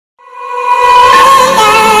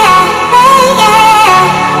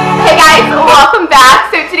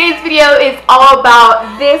video is all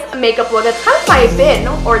about this makeup look. It's kind of my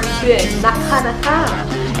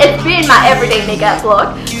it's been my everyday makeup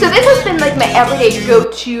look. So this has been like my everyday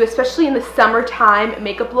go-to, especially in the summertime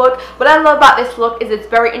makeup look. What I love about this look is it's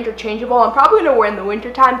very interchangeable. I'm probably going to wear in the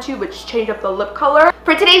winter time too, but just change up the lip color.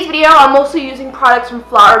 For today's video, I'm also using products from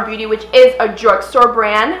Flower Beauty, which is a drugstore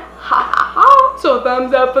brand. Ha ha ha! So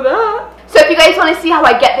thumbs up for that. So if you guys want to see how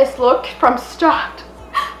I get this look from start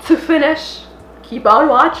to finish, keep on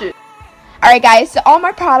watching. Alright guys, so all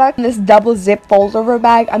my product in this double zip folds over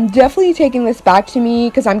bag, I'm definitely taking this back to me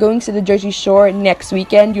because I'm going to the Jersey Shore next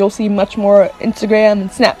weekend. You'll see much more Instagram and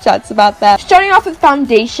Snapchats about that. Starting off with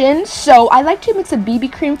foundation, so I like to mix a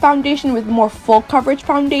BB cream foundation with more full coverage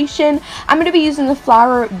foundation. I'm going to be using the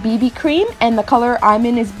Flower BB cream and the color I'm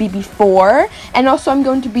in is BB4. And also I'm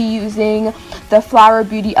going to be using the Flower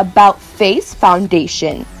Beauty About Face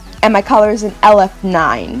foundation. And my color is an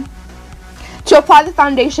LF9. To apply the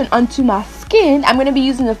foundation onto my skin, I'm going to be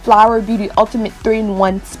using the Flower Beauty Ultimate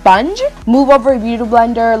 3-in-1 sponge. Move over a beauty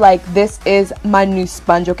blender, like this is my new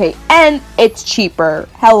sponge, okay? And it's cheaper.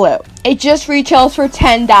 Hello. It just retails for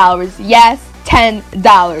 $10. Yes,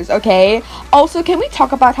 $10, okay? Also, can we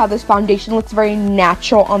talk about how this foundation looks very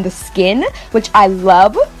natural on the skin, which I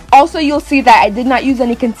love. Also, you'll see that I did not use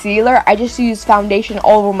any concealer. I just used foundation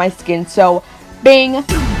all over my skin. So, bing.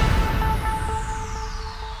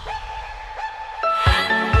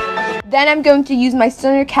 Then I'm going to use my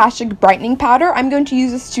Sonia Kashuk Brightening Powder. I'm going to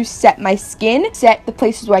use this to set my skin, set the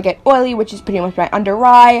places where I get oily, which is pretty much my under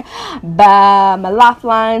eye, by my laugh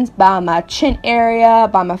lines, by my chin area,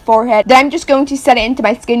 by my forehead. Then I'm just going to set it into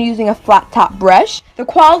my skin using a flat top brush. The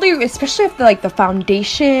quality, especially of the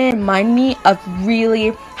foundation, remind me of really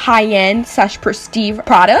high-end / prestige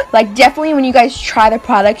product. Like, definitely when you guys try the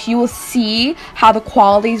products, you will see how the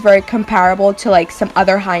quality is very comparable to like some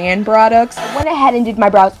other high-end products. I went ahead and did my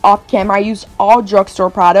brows off camera. I used all drugstore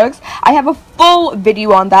products. I have a full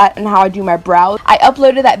video on that and how I do my brows. I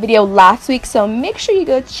uploaded that video last week, so make sure you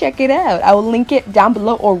go check it out. I will link it down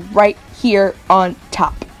below or right here on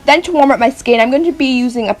top. Then to warm up my skin, I'm going to be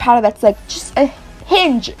using a powder that's like just a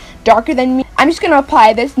hinge darker than me. I'm just going to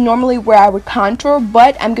apply this normally where I would contour,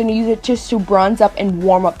 but I'm going to use it just to bronze up and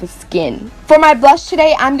warm up the skin. For my blush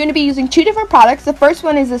today, I'm going to be using two different products. The first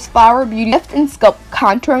one is this Flower Beauty Lift and Sculpt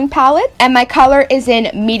Contouring Palette, and my color is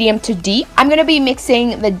in medium to deep. I'm going to be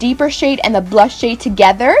mixing the deeper shade and the blush shade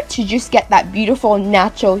together to just get that beautiful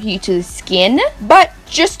natural hue to the skin. But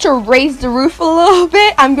just to raise the roof a little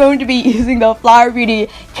bit, I'm going to be using the Flower Beauty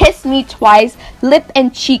Kiss Me Twice Lip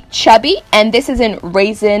and Cheek Chubby, and this is in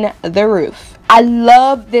Raisin the Roof. I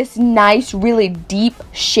love this nice, really deep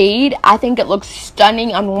shade. I think it looks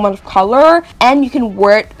stunning on woman of color, and you can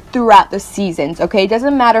wear it throughout the seasons, okay? It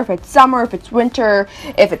doesn't matter if it's summer, if it's winter,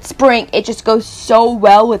 if it's spring. It just goes so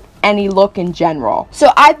well with any look in general.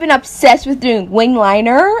 So I've been obsessed with doing wing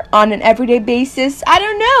liner on an everyday basis. I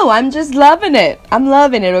don't know, I'm just loving it. I'm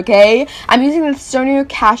loving it, okay? I'm using the Sonia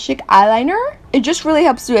Kashuk eyeliner. It just really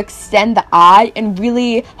helps to extend the eye and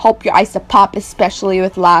really help your eyes to pop, especially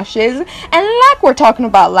with lashes. And like we're talking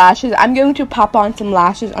about lashes, I'm going to pop on some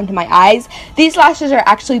lashes onto my eyes. These lashes are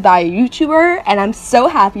actually by a YouTuber, and I'm so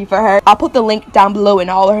happy for her. I'll put the link down below and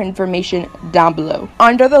all her information down below.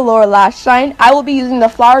 Under the lower lash line, I will be using the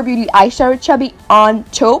Flower Beauty Eyeshadow Chubby on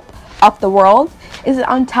top of the world. Is it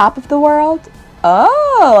on top of the world?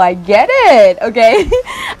 Oh, I get it. Okay.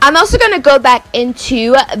 I'm also going to go back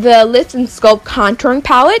into the Lift and Sculpt Contouring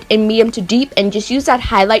Palette in medium to deep and just use that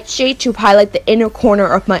highlight shade to highlight the inner corner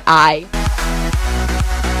of my eye.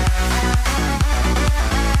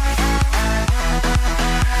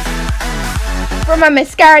 For my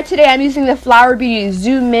mascara today, I'm using the Flower Beauty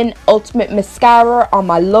Zoom In Ultimate Mascara on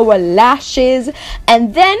my lower lashes.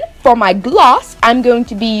 And then for my gloss, I'm going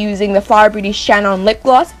to be using the Flower Beauty Shannon Lip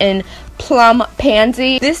Gloss in Plum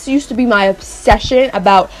Pansy. This used to be my obsession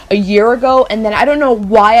about a year ago, and then I don't know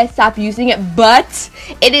why I stopped using it, but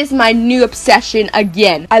it is my new obsession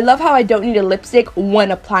again. I love how I don't need a lipstick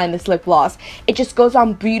when applying this lip gloss. It just goes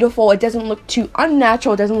on beautiful. It doesn't look too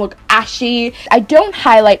unnatural. It doesn't look ashy. I don't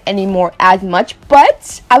highlight anymore as much,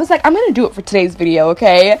 but I was like, I'm gonna do it for today's video,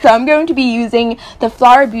 okay? So I'm going to be using the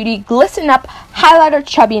Flower Beauty Glisten Up Highlighter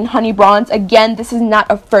Chubby and Honey Bronze. Again, this is not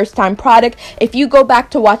a first time product. If you go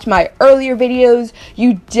back to watch my earlier videos,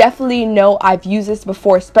 you definitely know I've used this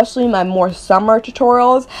before, especially my more summer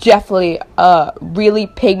tutorials. Definitely a really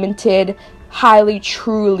pigmented, highly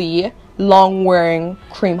truly long wearing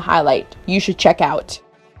cream highlight you should check out.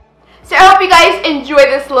 So I hope you guys enjoy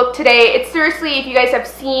this look today. It's seriously, if you guys have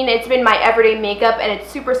seen, it's been my everyday makeup and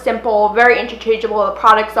it's super simple, very interchangeable, the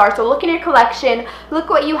products are. So look in your collection, look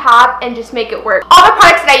what you have, and just make it work. All the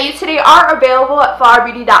products that I use today are available at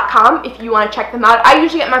flowerbeauty.com if you want to check them out. I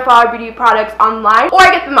usually get my Flower Beauty products online, or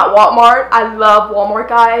I get them at Walmart. I love Walmart,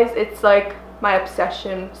 guys. It's like my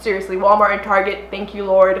obsession. Seriously, Walmart and Target, thank you,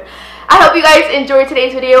 Lord. I hope you guys enjoyed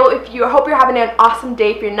today's video. I hope you're having an awesome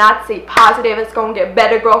day. If you're not, stay positive. It's going to get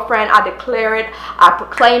better, girlfriend. I declare it. I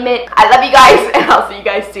proclaim it. I love you guys, and I'll see you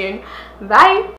guys soon. Bye.